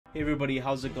Hey everybody,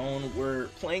 how's it going? We're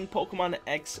playing Pokemon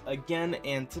X again,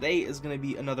 and today is going to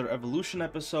be another evolution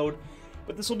episode,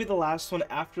 but this will be the last one.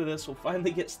 After this, we'll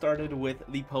finally get started with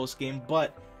the post game,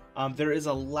 but there is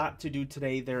a lot to do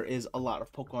today. There is a lot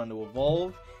of Pokemon to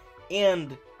evolve,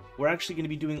 and we're actually going to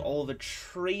be doing all the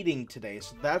trading today,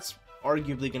 so that's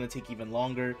arguably going to take even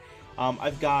longer.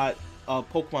 I've got a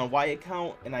Pokemon Y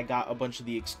account, and I got a bunch of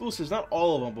the exclusives, not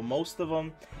all of them, but most of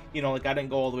them. You know, like, I didn't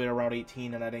go all the way to Route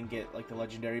 18, and I didn't get, like, the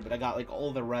Legendary, but I got, like,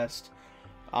 all the rest.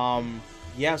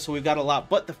 Yeah, so we've got a lot.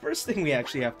 But the first thing we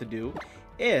actually have to do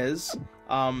is,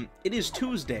 it is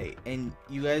Tuesday, and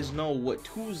you guys know what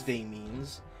Tuesday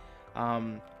means.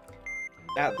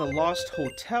 At the Lost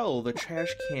Hotel, the trash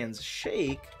cans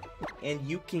shake, and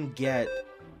you can get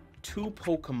two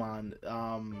Pokemon,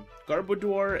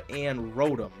 Garbodor and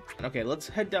Rotom. Okay, let's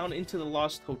head down into the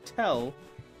Lost Hotel,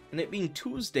 and it being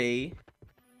Tuesday...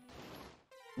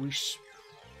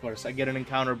 of course, I get an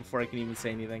encounter before I can even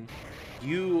say anything.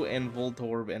 You and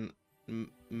Voltorb and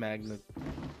Magnet.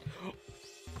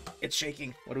 It's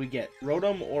shaking. What do we get?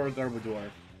 Rotom or Garbodor?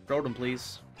 Rotom,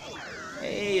 please.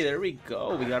 Hey, there we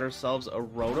go. We got ourselves a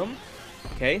Rotom.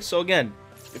 Okay, so again,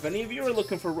 if any of you are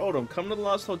looking for Rotom, come to the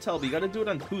Lost Hotel, but you gotta do it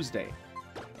on Tuesday.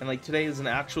 And, like, today is an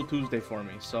actual Tuesday for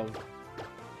me, so...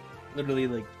 literally,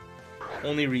 like,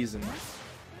 only reason.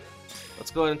 Let's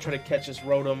go ahead and try to catch this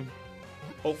Rotom.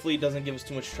 Hopefully it doesn't give us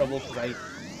too much trouble, because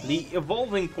the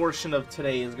evolving portion of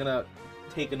today is gonna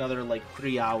take another, like,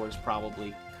 3 hours,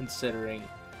 probably, considering.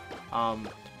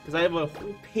 Because I have a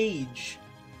whole page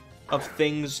of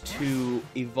things to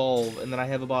evolve, and then I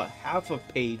have about half a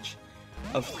page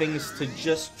of things to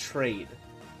just trade.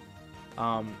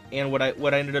 And what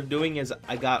I ended up doing is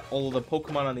I got all of the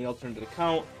Pokemon on the alternate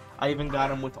account. I even got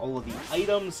them with all of the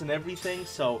items and everything,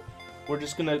 so we're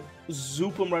just gonna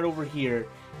zoop them right over here.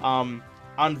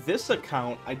 On this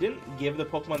account, I didn't give the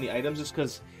Pokemon the items just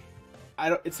because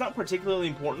it's not particularly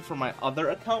important for my other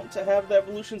account to have the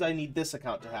evolutions. I need this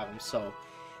account to have them, so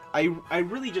I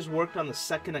really just worked on the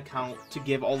second account to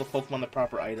give all the Pokemon the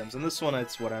proper items, and this one,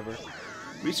 it's whatever.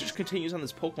 Research continues on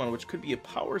this Pokemon, which could be a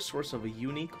power source of a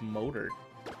unique motor.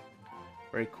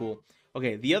 Very cool.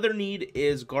 Okay, the other need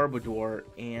is Garbodor,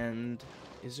 and...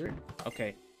 is there...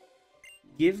 okay.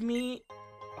 Give me...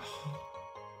 oh.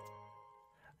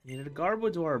 I needed a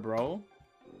Garbodor, bro.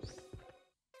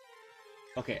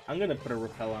 Okay, I'm gonna put a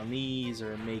repel on these,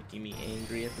 or making me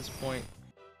angry at this point.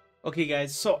 Okay,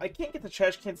 guys, so I can't get the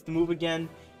trash cans to move again.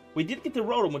 We did get the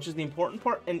Rotom, which is the important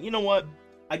part, and you know what?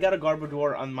 I got a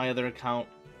Garbodor on my other account.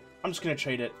 I'm just gonna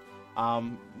trade it,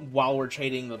 while we're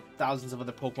trading the thousands of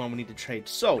other Pokemon we need to trade.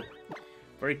 So,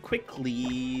 very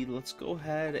quickly, let's go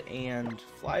ahead and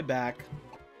fly back.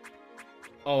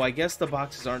 Oh, I guess the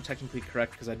boxes aren't technically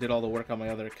correct because I did all the work on my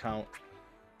other account.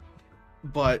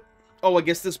 But, oh, I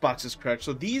guess this box is correct.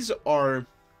 So these are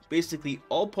basically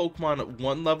all Pokemon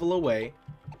 1 level away.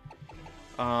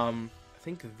 I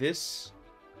think this...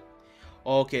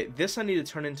 oh, okay, this I need to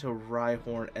turn into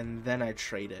Rhyhorn and then I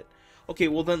trade it. Okay,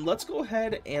 well then let's go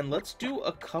ahead and let's do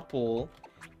a couple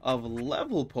of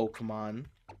level Pokemon.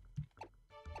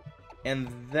 And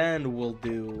then we'll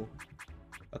do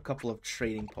a couple of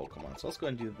trading Pokemon. So let's go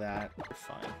ahead and do that. We're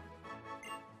fine.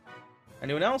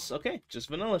 Anyone else? Okay, just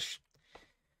Vanillish.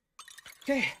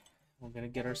 Okay, we're gonna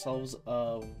get ourselves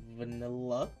a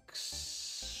Vanillux,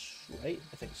 right?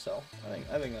 I think so. I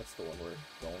think that's the one we're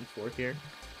going for here.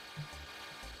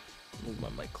 Move my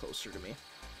mic closer to me.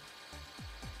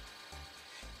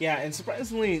 Yeah, and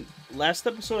surprisingly, last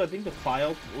episode I think the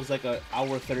file was like an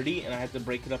hour 30, and I had to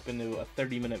break it up into a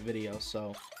 30-minute video.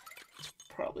 So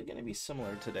probably going to be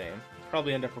similar today.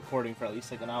 Probably end up recording for at least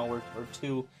like an hour or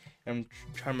two and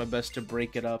try my best to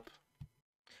break it up.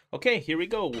 Okay, here we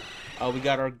go. We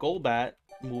got our Golbat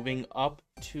moving up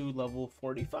to level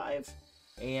 45.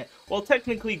 And, well,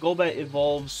 technically Golbat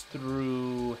evolves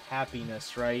through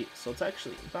happiness, right? So it's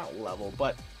actually not level,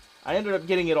 but I ended up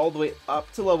getting it all the way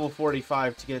up to level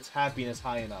 45 to get its happiness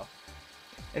high enough.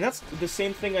 And that's the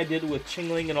same thing I did with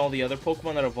Chingling and all the other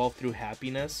Pokemon that evolved through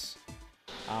happiness.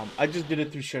 I just did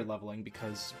it through shared leveling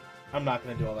because I'm not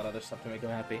going to do all that other stuff to make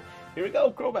them happy. Here we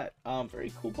go, Crobat.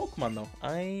 Very cool Pokemon, though.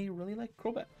 I really like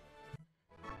Crobat.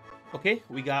 Okay,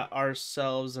 we got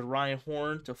ourselves a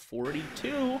Rhyhorn to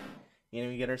 42. And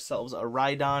we get ourselves a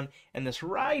Rhydon. And this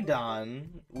Rhydon,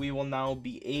 we will now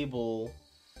be able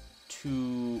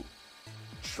to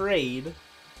trade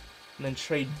and then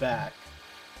trade back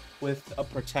with a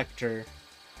Protector.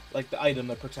 Like the item,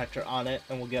 the Protector on it.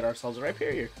 And we'll get ourselves a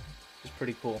Rhyperior. Which is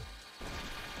pretty cool.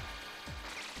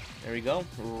 There we go.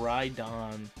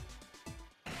 Rhydon.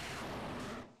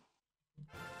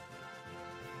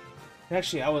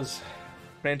 Actually, I was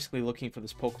frantically looking for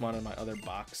this Pokemon in my other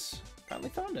box. Finally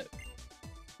found it.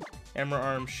 Hammer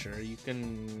Arm, sure. You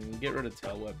can get rid of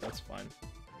Tail Whip. That's fine.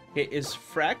 Okay, is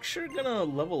Fracture gonna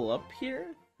level up here?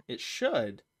 It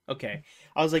should. Okay.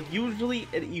 I was like, usually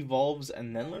it evolves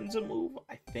and then learns a move,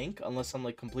 I think. Unless I'm,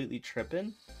 like, completely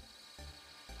tripping.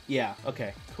 Yeah,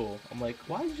 okay, cool. I'm like,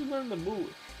 why did you learn the move?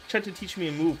 You tried to teach me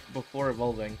a move before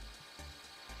evolving.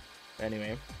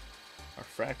 Anyway, our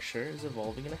Fracture is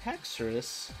evolving in a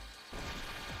Haxorus.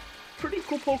 Pretty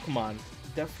cool Pokemon.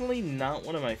 Definitely not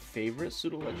one of my favorite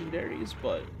pseudo-legendaries,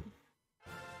 but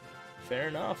fair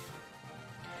enough.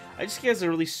 I just think he has a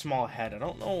really small head. I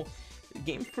don't know.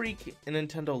 Game Freak and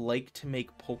Nintendo like to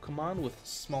make Pokemon with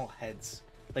small heads.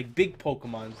 Like big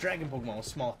Pokemon, Dragon Pokemon with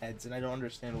small heads, and I don't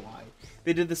understand why.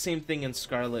 They did the same thing in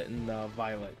Scarlet and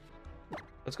Violet.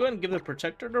 Let's go ahead and give the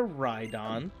Protector to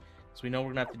Rhydon, so we know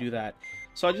we're going to have to do that.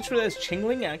 So I just realized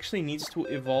Chingling actually needs to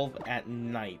evolve at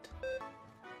night.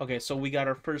 Okay, so we got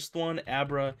our first one,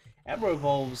 Abra. Abra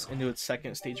evolves into its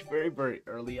second stage very, very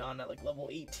early on at like level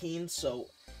 18, so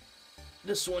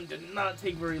this one did not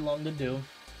take very long to do.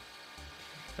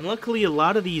 And luckily, a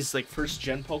lot of these like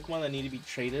first-gen Pokemon that need to be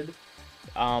traded,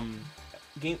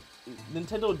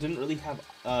 Nintendo didn't really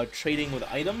have trading with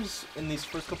items in these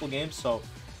first couple games, so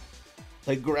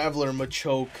like Graveler,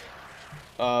 Machoke,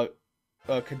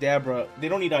 Kadabra, they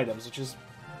don't need items, which just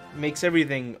makes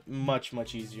everything much,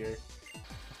 much easier.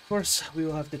 Of course, we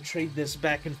will have to trade this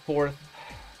back and forth.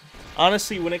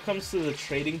 Honestly, when it comes to the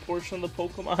trading portion of the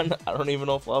Pokemon, I don't even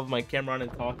know if I'll have my camera on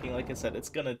and talking. Like I said, it's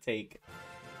gonna take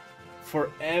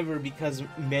forever because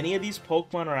many of these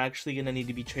Pokemon are actually gonna need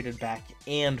to be traded back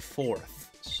and forth.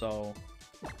 So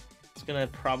it's gonna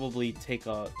probably take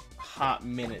a hot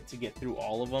minute to get through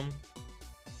all of them.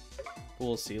 But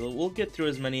we'll see. We'll get through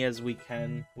as many as we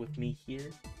can with me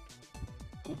here.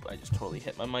 Oop, I just totally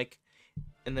hit my mic.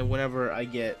 And then whenever I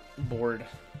get bored.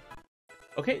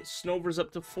 Okay, Snover's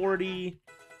up to 40.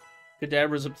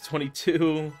 Kadabra's up to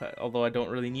 22, although I don't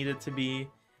really need it to be.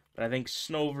 But I think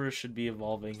Snover should be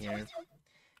evolving here.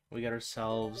 We got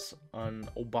ourselves an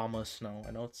Obama Snow.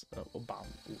 I know it's Obama.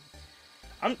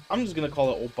 Ooh. I'm just gonna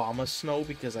call it Obama Snow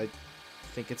because I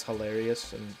think it's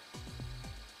hilarious and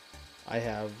I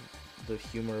have the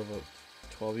humor of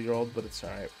a 12-year-old, but it's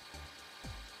alright.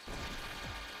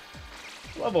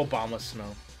 Love Obama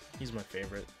Snow. He's my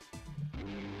favorite.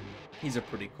 He's a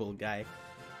pretty cool guy.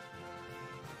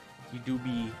 He do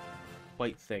be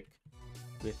quite thick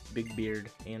with big beard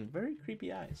and very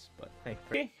creepy eyes, but hey.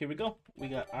 Okay, here we go. We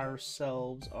got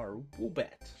ourselves our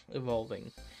Woobat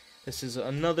evolving. This is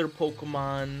another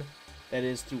Pokemon that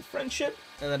is through friendship,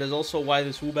 and that is also why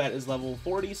this Woobat is level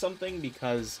 40 something,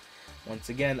 because once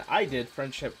again, I did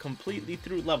friendship completely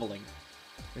through leveling.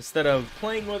 Instead of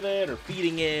playing with it or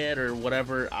feeding it or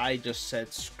whatever, I just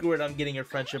said, screw it, I'm getting your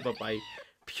friendship up by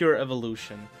pure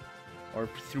evolution, or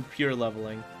through pure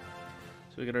leveling.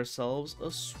 So we get ourselves a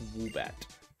Swoobat.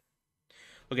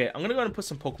 Okay, I'm gonna go ahead and put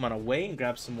some Pokemon away and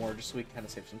grab some more just so we can kind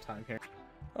of save some time here.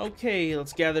 Okay,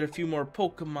 let's gather a few more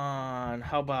Pokemon.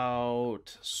 How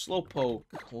about Slowpoke?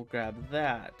 We'll grab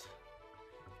that.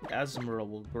 Azumarill,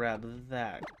 we'll grab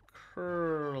that.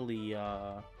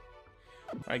 Kirlia.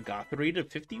 Alright, Gothorita to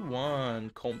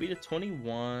 51. Combi to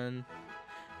 21.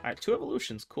 Alright, 2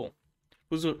 evolutions, cool.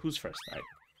 Who's first? Alright.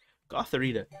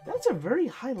 Gothorita. That's a very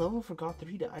high level for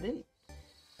Gothorita. I didn't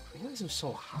realize it was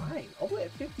so high. All the way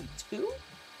at 52?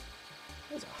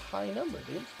 That's a high number,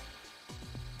 dude.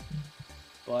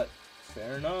 But,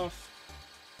 fair enough.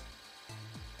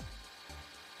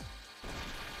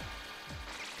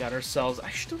 Got ourselves... I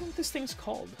still don't know what this thing's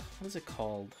called. What is it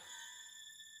called?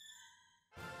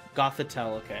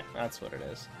 Gothitelle, okay. That's what it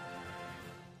is.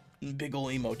 Big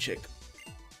ol' emo chick.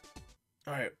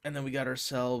 Alright, and then we got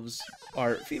ourselves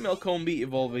our female Combi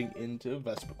evolving into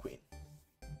Vespiquen.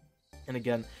 And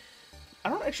again,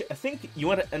 I think you know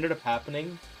what ended up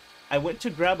happening? I went to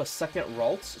grab a second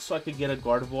Ralts so I could get a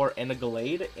Gardevoir and a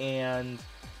Gallade, and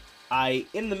I,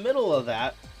 in the middle of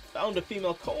that, found a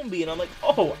female Combi, and I'm like,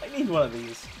 oh, I need one of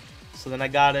these. So then I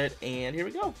got it, and here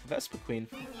we go, Vespiquen.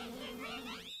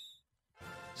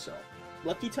 So,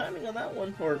 lucky timing on that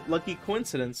one, or lucky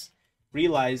coincidence,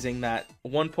 realizing that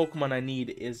one Pokemon I need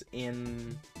is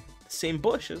in the same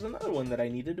bush as another one that I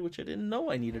needed, which I didn't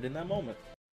know I needed in that moment.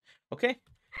 Okay,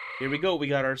 here we go. We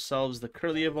got ourselves the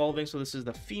Kirlia evolving, so this is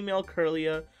the female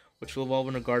Kirlia, which will evolve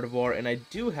into Gardevoir, and I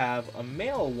do have a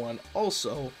male one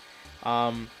also,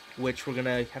 which we're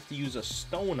gonna have to use a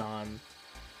stone on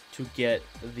to get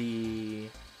the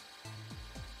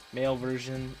male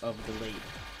version of Gallade.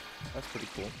 That's pretty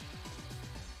cool.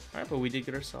 Alright, but we did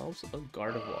get ourselves a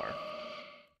Gardevoir.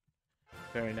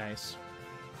 Very nice.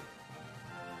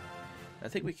 I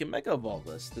think we can Mega Evolve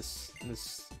this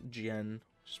gen.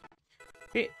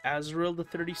 Okay, Azrael the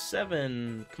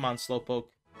 37. Come on, Slowpoke.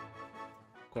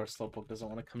 Of course, Slowpoke doesn't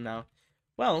want to come now.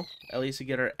 Well, at least we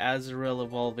get our Azrael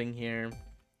evolving here.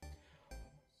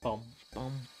 Boom,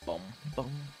 boom, boom,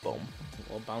 boom, boom.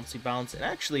 A little bouncy bounce. And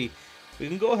actually, we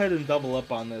can go ahead and double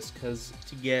up on this, because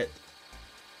to get...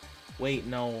 Wait,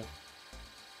 no.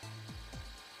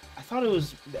 I thought it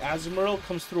was... The Azumarill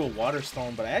comes through a Water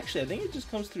Stone, but actually, I think it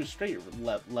just comes through straight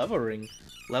levering.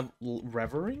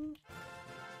 Revering?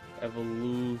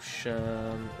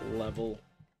 Evolution level.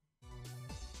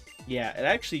 Yeah, it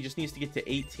actually just needs to get to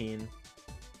 18.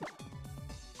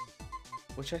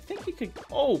 Which I think it could...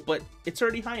 Oh, but it's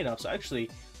already high enough, so actually,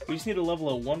 we just need to level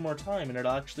it one more time, and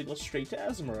it'll actually go straight to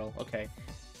Azumarill. Okay.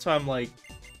 So I'm like...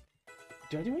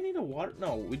 Do we need a water...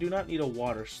 No, we do not need a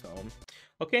Water Stone.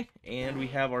 Okay, and we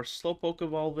have our Slowpoke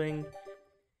evolving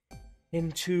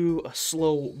into a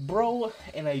Slowbro,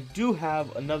 and I do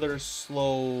have another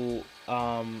Slowpoke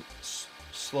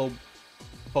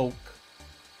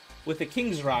with a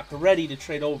King's Rock ready to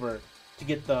trade over to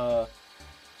get the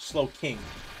Slowking.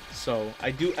 So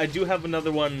I do have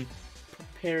another one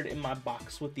prepared in my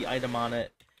box with the item on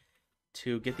it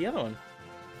to get the other one.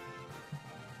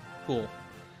 Cool.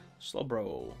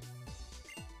 Slowbro.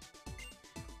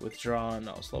 Withdraw.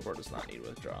 No, Slowbro does not need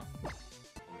withdraw.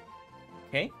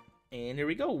 Okay, and here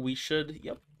we go. We should,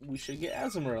 yep, we should get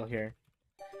Azumarill here.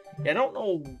 Yeah, I don't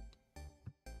know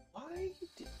why.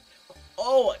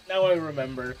 Oh, now I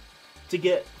remember. To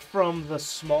get from the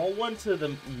small one to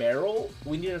the Marill,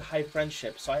 we needed high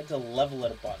friendship, so I had to level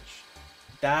it a bunch.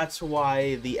 That's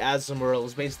why the Azumarill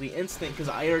is basically instant, because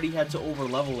I already had to over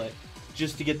level it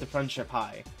just to get the friendship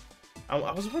high.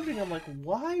 I was wondering, I'm like,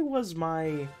 why was my...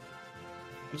 I'm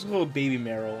just gonna go with Baby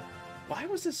Marill. Why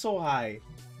was it so high?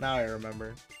 Now I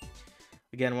remember.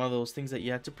 Again, one of those things that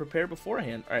you have to prepare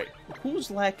beforehand. Alright, who's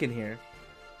lacking here?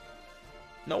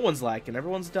 No one's lacking,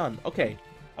 everyone's done. Okay.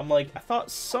 I'm like, I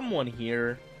thought someone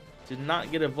here did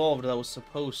not get evolved that was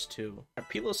supposed to.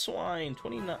 Piloswine,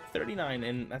 39,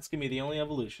 and that's gonna be the only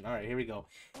evolution. Alright, here we go.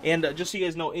 And just so you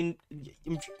guys know, I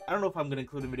don't know if I'm gonna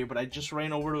include a video, but I just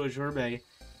ran over to Azure Bay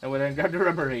and went and grabbed a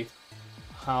Remoraid.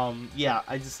 Yeah,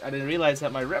 I didn't realize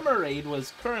that my Remoraid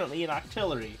was currently an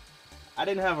Octillery. I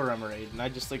didn't have a Remoraid, and I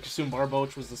just like assumed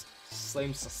Barboach was the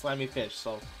slimy fish,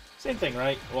 so same thing,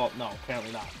 right? Well, no,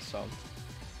 apparently not, so...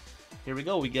 Here we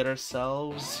go, we get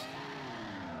ourselves...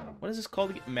 What is this called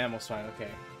again? Mamoswine,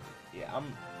 okay. Yeah,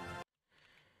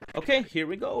 Okay, here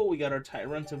we go, we got our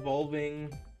Tyrant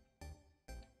evolving.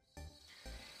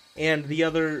 And the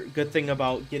other good thing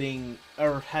about getting,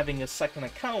 or having a second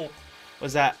account,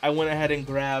 was that I went ahead and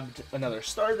grabbed another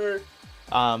starter,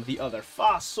 the other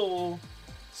fossil.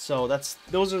 So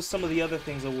those are some of the other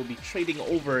things that we'll be trading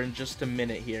over in just a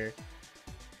minute here.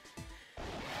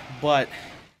 But...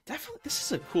 Definitely, this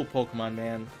is a cool Pokemon,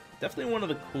 man. Definitely one of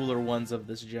the cooler ones of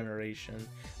this generation.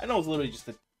 I know it's literally just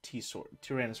a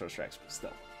Tyrannosaurus Rex, but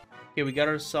still. Okay, we got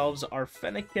ourselves our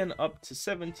Fennekin up to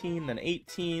 17, then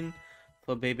 18.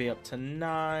 Flabebe up to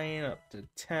 9, up to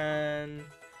 10,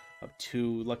 up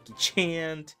to Lucky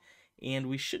Chant. And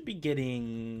we should be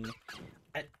getting...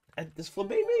 Does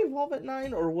Flabebe evolve at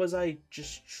 9, or was I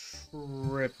just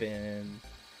tripping?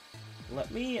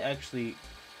 Let me actually...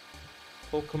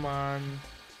 Pokemon...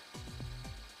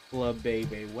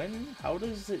 Flabebe. How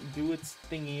does it do its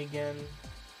thingy again?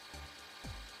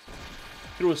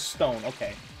 Through a stone,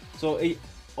 okay. So,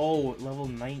 oh, level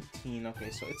 19, okay,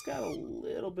 so it's got a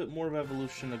little bit more of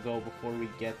evolution to go before we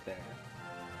get there.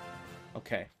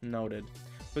 Okay, noted.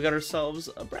 We got ourselves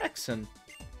a Braixen.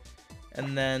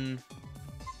 And then,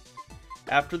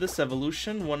 after this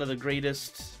evolution, one of the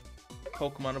greatest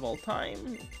Pokemon of all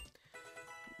time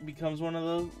becomes one of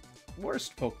the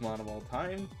worst Pokemon of all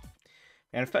time.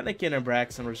 And Fennekin and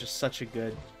Braixen was just such a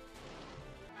good...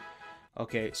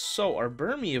 Okay, so our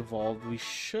Burmy evolved. We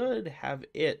should have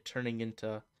it turning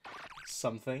into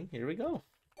something. Here we go.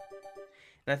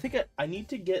 And I think I need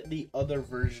to get the other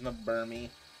version of Burmy.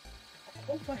 I don't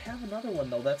know if I have another one,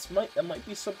 though. That might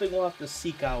be something we'll have to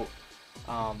seek out.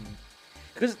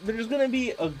 Because there's going to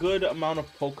be a good amount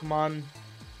of Pokemon,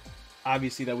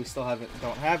 obviously, that we still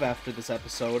don't have after this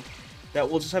episode, that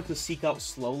we'll just have to seek out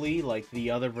slowly, like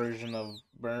the other version of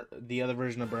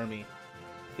Burmy.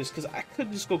 Just because I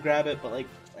could just go grab it, but like,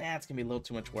 it's gonna be a little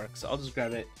too much work, so I'll just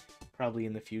grab it probably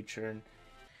in the future.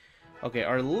 Okay,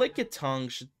 our Lickitung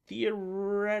should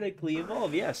theoretically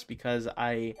evolve, yes, because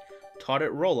I taught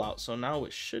it Rollout, so now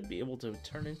it should be able to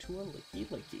turn into a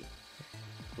Licky,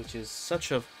 which is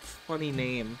such a funny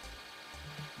name.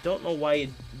 Don't know why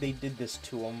they did this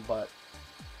to him, but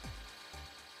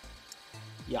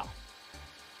yeah.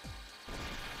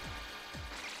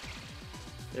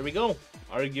 there we go.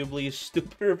 Arguably a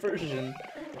stupider version.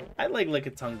 I like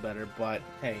Lickitung better, but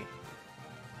hey.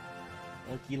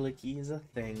 Licky Licky is a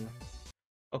thing.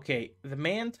 Okay, the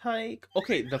Mantike.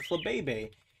 Okay, the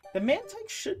Flabebe. The Mantike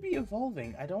should be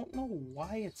evolving. I don't know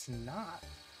why it's not.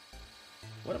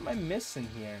 What am I missing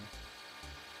here?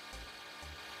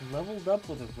 Leveled up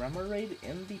with a Remoraid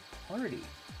in the party.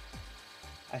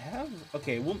 I have...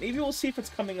 Okay, well, maybe we'll see if it's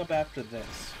coming up after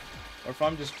this. Or if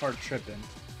I'm just hard tripping.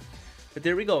 But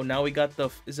there we go. Now we got the...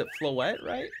 Is it Floette,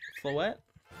 right? Floette?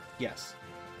 Yes.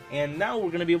 And now we're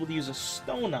going to be able to use a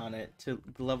stone on it to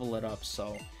level it up.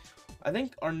 So I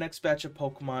think our next batch of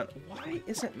Pokemon... Why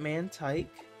isn't Mantike?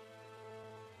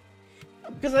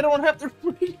 Because I don't have to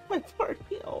read my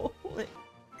party. Oh,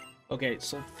 okay,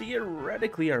 so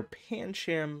theoretically our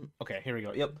Pancham... Okay, here we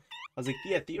go. Yep. I was like,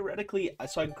 yeah, theoretically...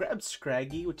 So I grabbed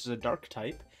Scraggy, which is a dark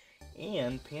type.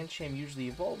 And Pancham usually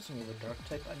evolves when you have a dark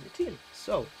type on your team.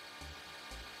 So,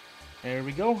 there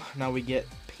we go. Now we get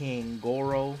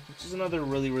Pangoro, which is another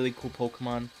really, really cool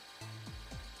Pokemon.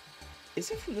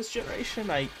 Is it from this generation?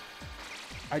 I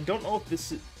don't know if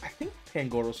this is... I think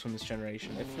Pangoro's from this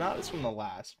generation. If not, it's from the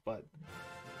last, but...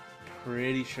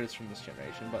 Pretty sure it's from this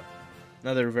generation, but...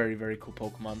 Another very, very cool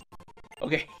Pokemon.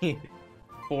 Okay,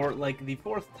 for, like, the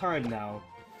 4th time now...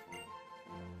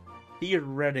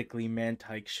 Theoretically,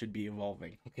 Mantike should be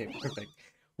evolving. Okay, perfect.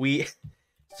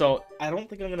 So, I don't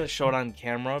think I'm going to show it on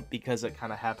camera because it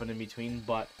kind of happened in between,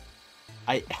 but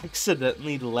I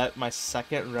accidentally let my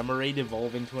second Remoraid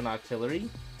evolve into an Octillery.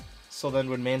 So then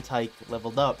when Mantike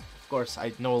leveled up, of course,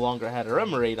 I no longer had a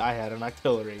Remoraid, I had an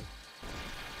Octillery.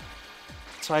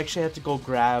 So I actually had to go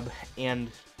grab a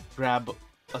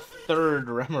 3rd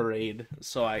Remoraid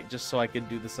just so I could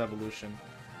do this evolution.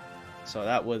 So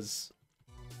that was...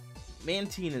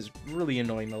 Mantine is really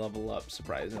annoying to level up,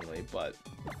 surprisingly, but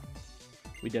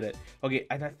we did it. Okay,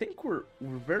 and I think we're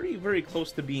very, very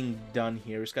close to being done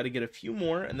here. We just got to get a few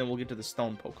more, and then we'll get to the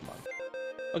stone Pokemon.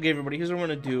 Okay, everybody, here's what we're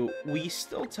going to do. We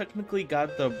still technically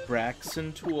got the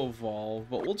Braixen to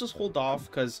evolve, but we'll just hold off,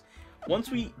 because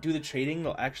once we do the trading,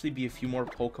 there'll actually be a few more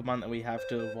Pokemon that we have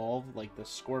to evolve, like the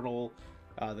Squirtle,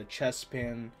 the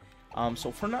Chespin. So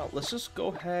for now, let's just go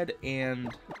ahead and...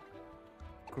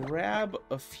 grab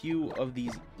a few of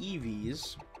these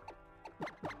Eevees.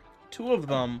 2 of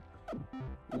them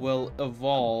will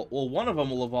evolve. Well, one of them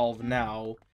will evolve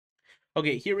now.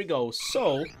 Okay, here we go.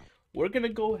 So, we're going to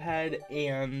go ahead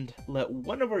and let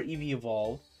one of our Eevee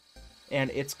evolve. And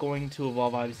it's going to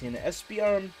evolve, obviously, in the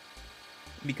Espeon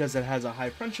because it has a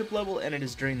high friendship level and it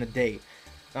is during the day.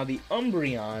 Now, the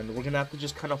Umbreon, we're going to have to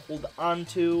just kind of hold on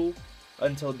to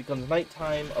until it becomes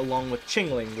nighttime, along with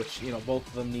Chingling, which, you know, both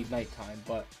of them need nighttime.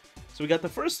 But so we got the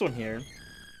first one here,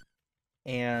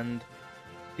 and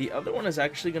the other one is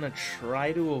actually going to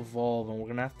try to evolve, and we're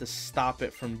going to have to stop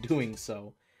it from doing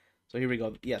so. So here we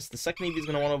go. Yes, the second Eevee is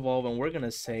going to want to evolve, and we're going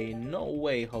to say, no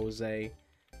way, Jose.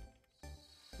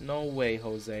 No way,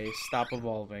 Jose. Stop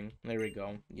evolving. There we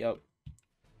go. Yep.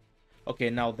 Okay,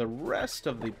 now the rest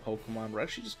of the Pokemon, we're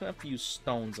actually just going to have to use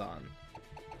stones on.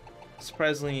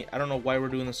 Surprisingly, I don't know why we're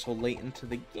doing this so late into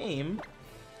the game.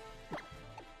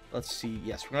 Let's see.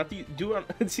 Yes, we're going to have to do it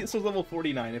on... See, this was level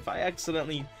 49. If I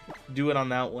accidentally do it on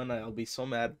that one, I'll be so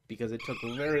mad because it took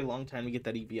a very long time to get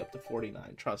that EV up to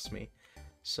 49. Trust me.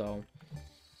 So,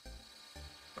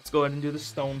 let's go ahead and do the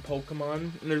stone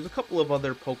Pokemon. And there's a couple of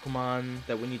other Pokemon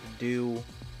that we need to do.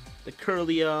 The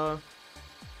Curlia.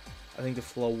 I think the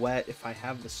Floette, if I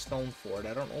have the stone for it.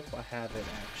 I don't know if I have it,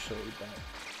 actually, but...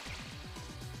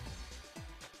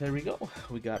 There we go.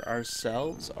 We got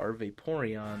ourselves our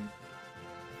Vaporeon.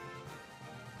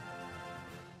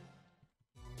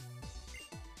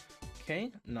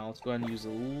 Okay, now let's go ahead and use a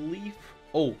Leaf.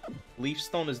 Oh, Leaf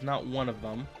Stone is not one of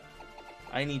them.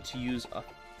 I need to use a...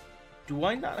 Do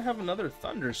I not have another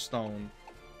Thunderstone?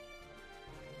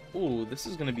 Ooh, this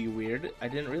is going to be weird. I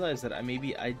didn't realize that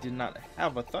maybe I did not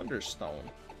have a Thunderstone.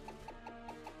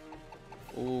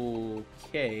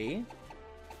 Okay.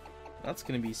 That's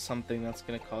going to be something that's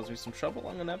going to cause me some trouble.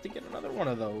 I'm going to have to get another one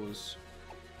of those.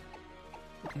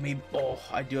 Maybe... Oh,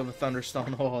 I do have a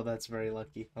Thunderstone. Oh, that's very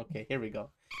lucky. Okay, here we go.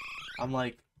 I'm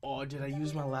like, oh, did I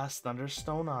use my last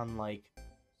Thunderstone on, like...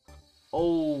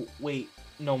 Oh, wait.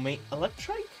 No,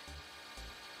 Electrike?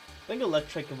 I think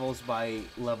Electrike evolves by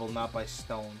level, not by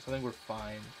stones. I think we're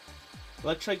fine.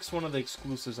 Electrike's one of the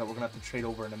exclusives that we're going to have to trade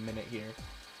over in a minute here.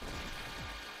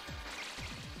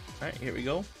 Alright, here we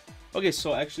go. Okay,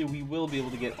 so actually we will be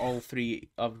able to get all 3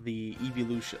 of the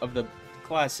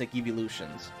classic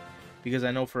evolutions, because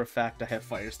I know for a fact I have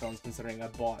Firestones, considering I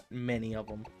bought many of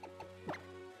them.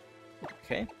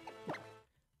 Okay,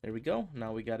 there we go.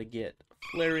 Now we gotta get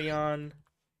Flareon,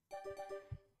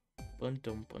 Bun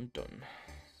dun bun dun.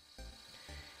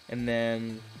 And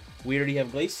then we already have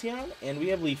Glaceon and we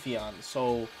have Leafeon.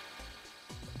 So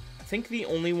I think the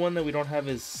only one that we don't have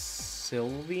is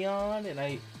Sylveon, and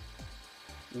I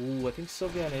think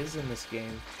Sylveon is in this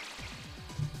game.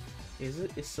 Is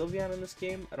Sylveon in this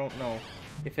game? I don't know.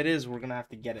 If it is, we're gonna have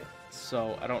to get it.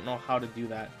 So I don't know how to do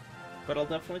that, but I'll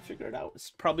definitely figure it out. It's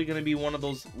probably gonna be one of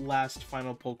those last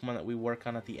final Pokemon that we work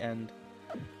on at the end.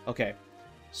 Okay,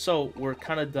 so we're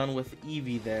kind of done with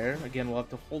Eevee there. Again, we'll have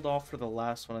to hold off for the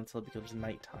last one until it becomes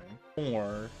nighttime.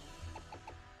 Or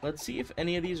let's see if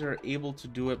any of these are able to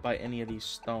do it by any of these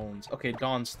stones. Okay,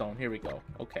 Dawn Stone. Here we go.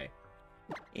 Okay.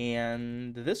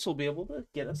 And this will be able to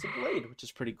get us a Blade, which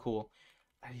is pretty cool.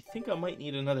 I think I might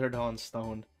need another Dawn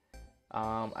Stone.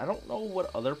 I don't know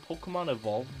what other Pokemon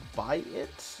evolved by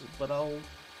it, but I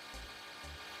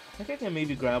think I can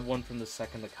maybe grab one from the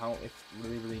second account if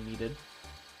really needed.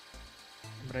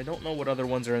 But I don't know what other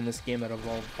ones are in this game that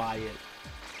evolved by it.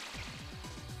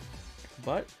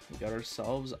 But we got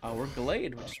ourselves our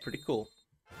Glade, which is pretty cool.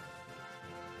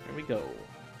 Here we go.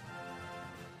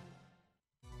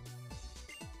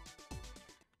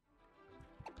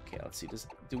 Okay, let's see.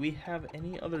 Do we have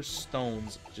any other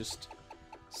stones just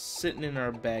sitting in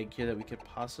our bag here that we could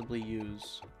possibly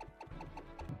use?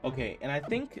 Okay, and I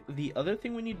think the other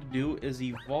thing we need to do is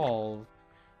evolve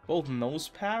both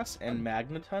Nosepass and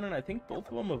Magneton, and I think both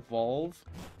of them evolve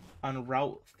on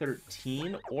Route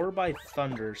 13 or by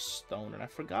Thunderstone, and I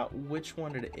forgot which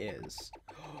one it is.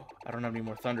 I don't have any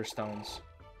more Thunderstones.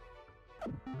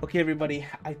 Okay, everybody,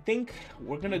 I think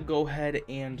we're gonna go ahead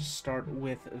and start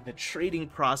with the trading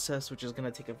process, which is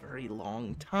gonna take a very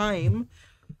long time.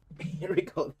 Here we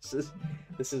go.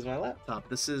 This is my laptop.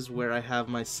 This is where I have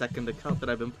my second account that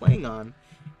I've been playing on,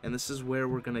 and this is where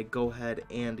we're gonna go ahead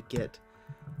and get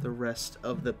the rest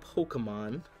of the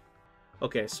Pokemon.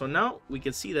 Okay, so now we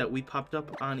can see that we popped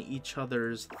up on each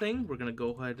other's thing. We're gonna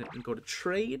go ahead and go to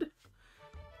trade,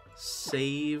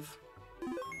 save.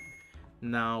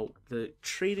 Now the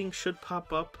trading should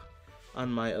pop up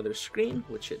on my other screen,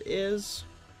 which it is.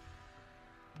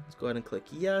 Let's go ahead and click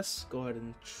yes, go ahead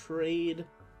and trade.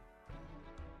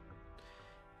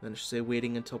 Then it should say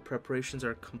waiting until preparations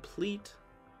are complete.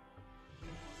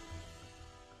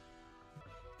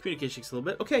 Communication takes a little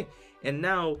bit. Okay, and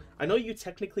now I know you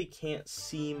technically can't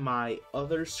see my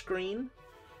other screen,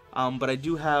 but I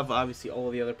do have obviously all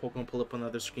of the other Pokemon pulled up on the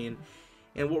other screen.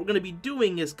 And what we're going to be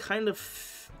doing is kind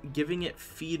of giving it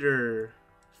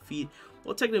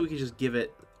well, technically we can just give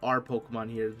it our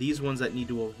Pokemon here, these ones that need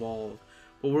to evolve.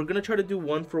 But we're going to try to do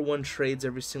 1-for-1 trades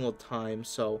every single time,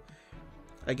 so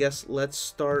I guess let's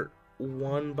start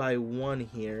one by one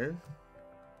here.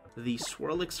 The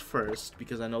Swirlix first,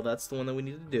 because I know that's the one that we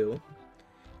need to do.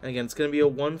 And again, it's going to be a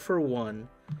 1-for-1.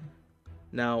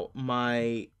 Now,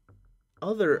 my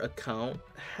other account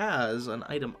has an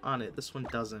item on it. This one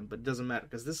doesn't, but it doesn't matter,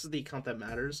 because this is the account that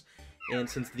matters. And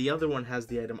since the other one has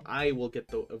the item, I will get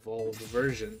the evolved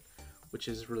version, which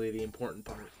is really the important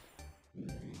part.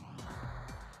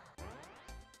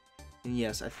 And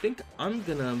yes, I think I'm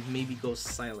gonna maybe go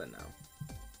silent now.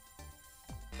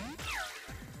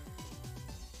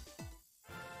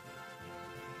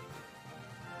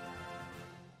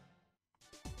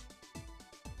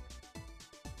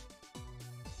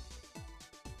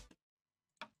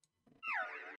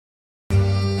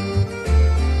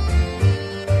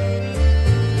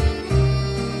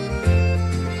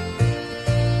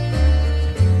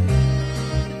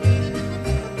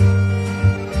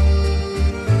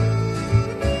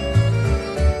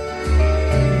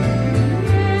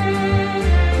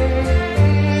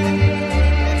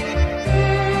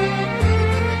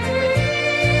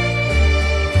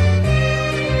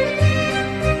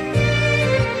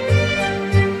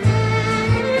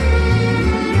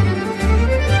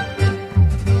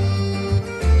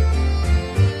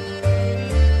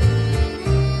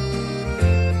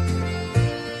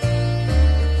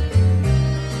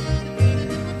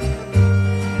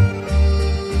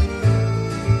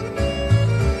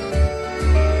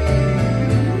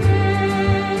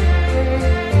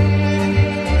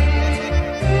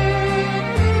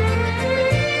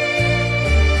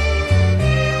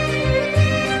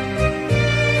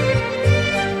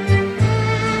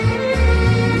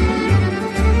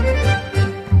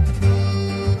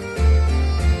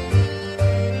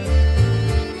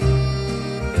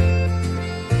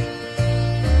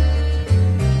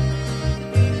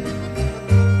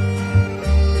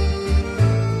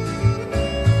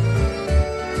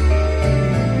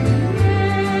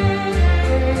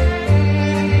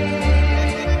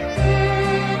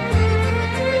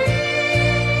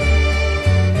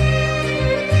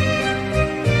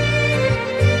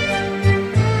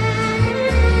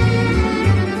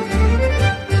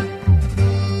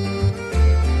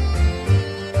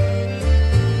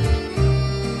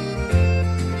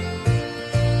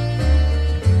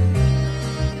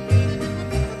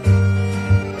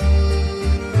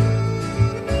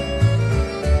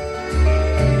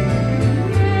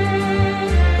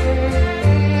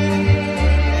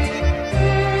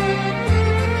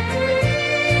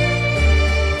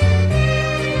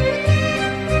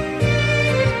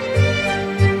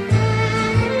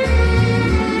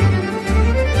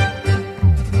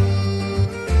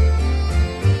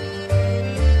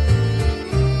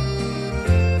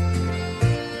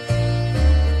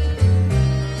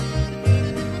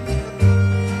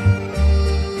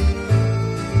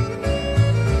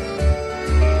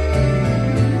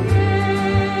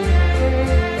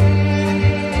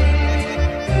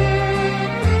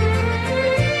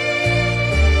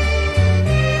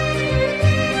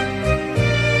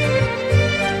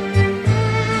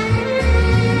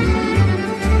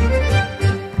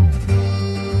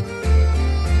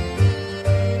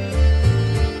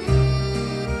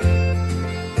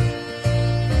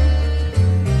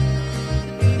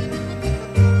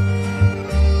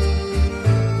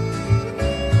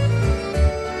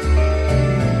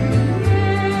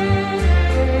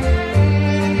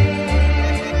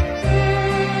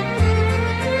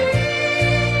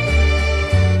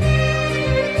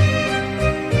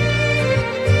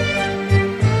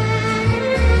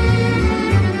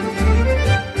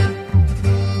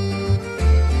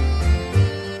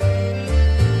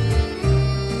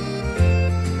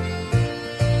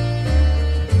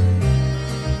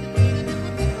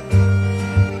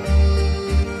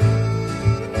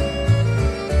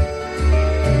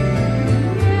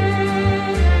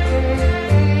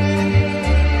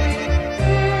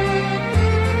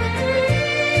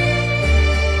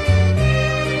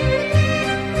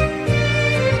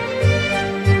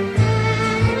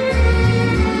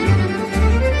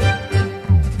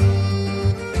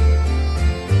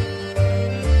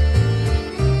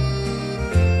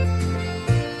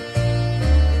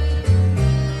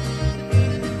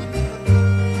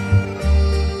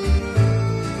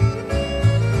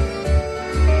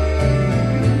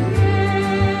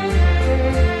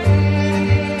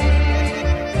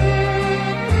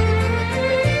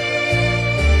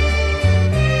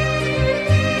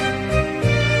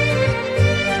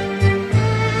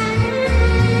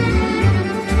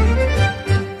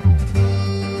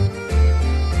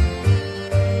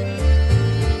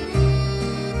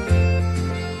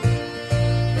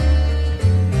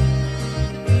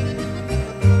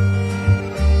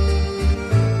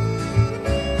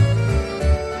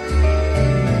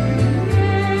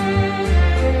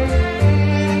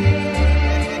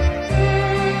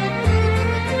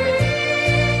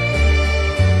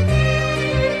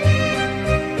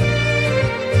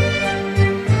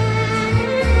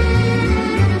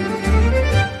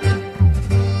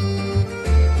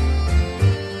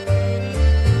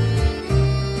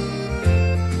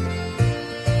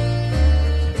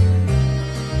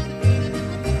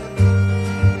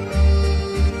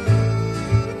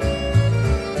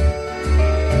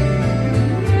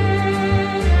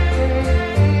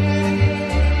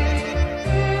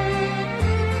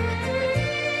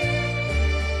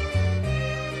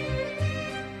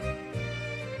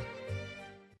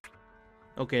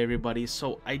 Okay, everybody,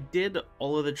 so I did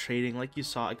all of the trading like you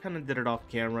saw. I kind of did it off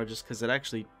camera just because it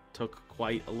actually took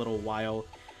quite a little while.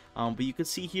 But you can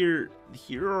see here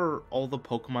are all the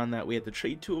Pokemon that we had to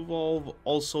trade to evolve.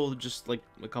 Also, just like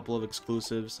a couple of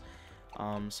exclusives.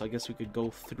 So I guess we could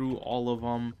go through all of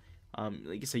them.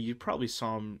 Like I said, you probably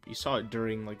saw them. You saw it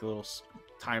during like a little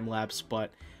time lapse,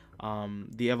 but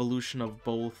the evolution of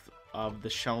both of the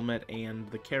Shelmet and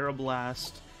the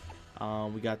Carablast.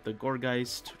 We got the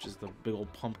Gorgeist, which is the big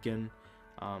old pumpkin,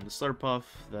 the Slurpuff,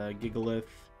 the Gigalith,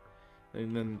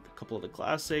 and then a couple of the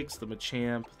classics, the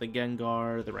Machamp, the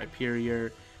Gengar, the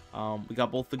Rhyperior. We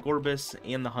got both the Gorbis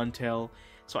and the Huntail.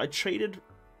 So I traded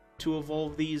to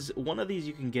evolve these. One of these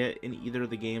you can get in either of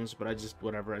the games, but I just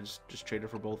traded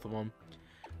for both of them.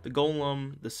 The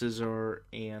Golem, the Scizor,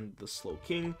 and the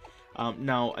Slowking.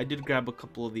 Now, I did grab a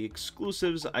couple of the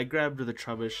exclusives. I grabbed the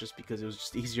Trubbish just because it was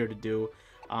just easier to do.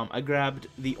 I grabbed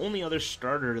the only other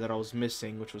starter that I was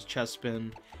missing, which was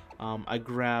Chespin. I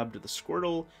grabbed the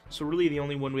Squirtle, so really the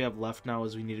only one we have left now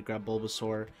is we need to grab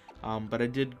Bulbasaur. But I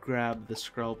did grab the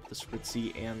Skrelp, the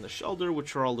Spritzee, and the Shellder,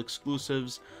 which are all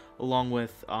exclusives, along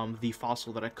with the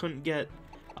fossil that I couldn't get,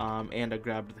 and I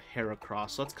grabbed the Heracross.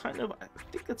 So that's kind of, I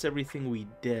think that's everything we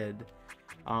did.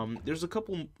 There's a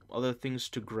couple other things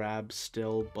to grab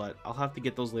still, but I'll have to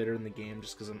get those later in the game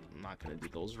just because I'm not going to do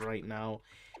those right now.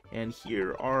 And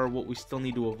here are what we still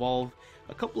need to evolve.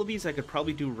 A couple of these I could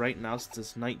probably do right now since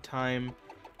it's nighttime.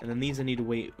 And then these I need to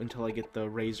wait until I get the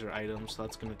Razor items, so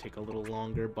that's going to take a little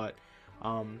longer. But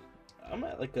I'm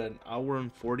at like an hour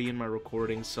and 40 in my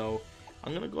recording, so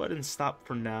I'm going to go ahead and stop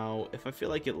for now. If I feel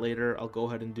like it later, I'll go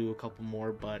ahead and do a couple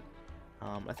more, but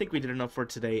I think we did enough for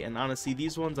today. And honestly,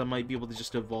 these ones I might be able to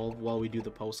just evolve while we do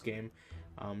the post game,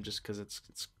 just because it's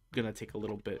going to take a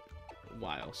little bit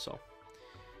while, so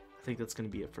I think that's going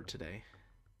to be it for today.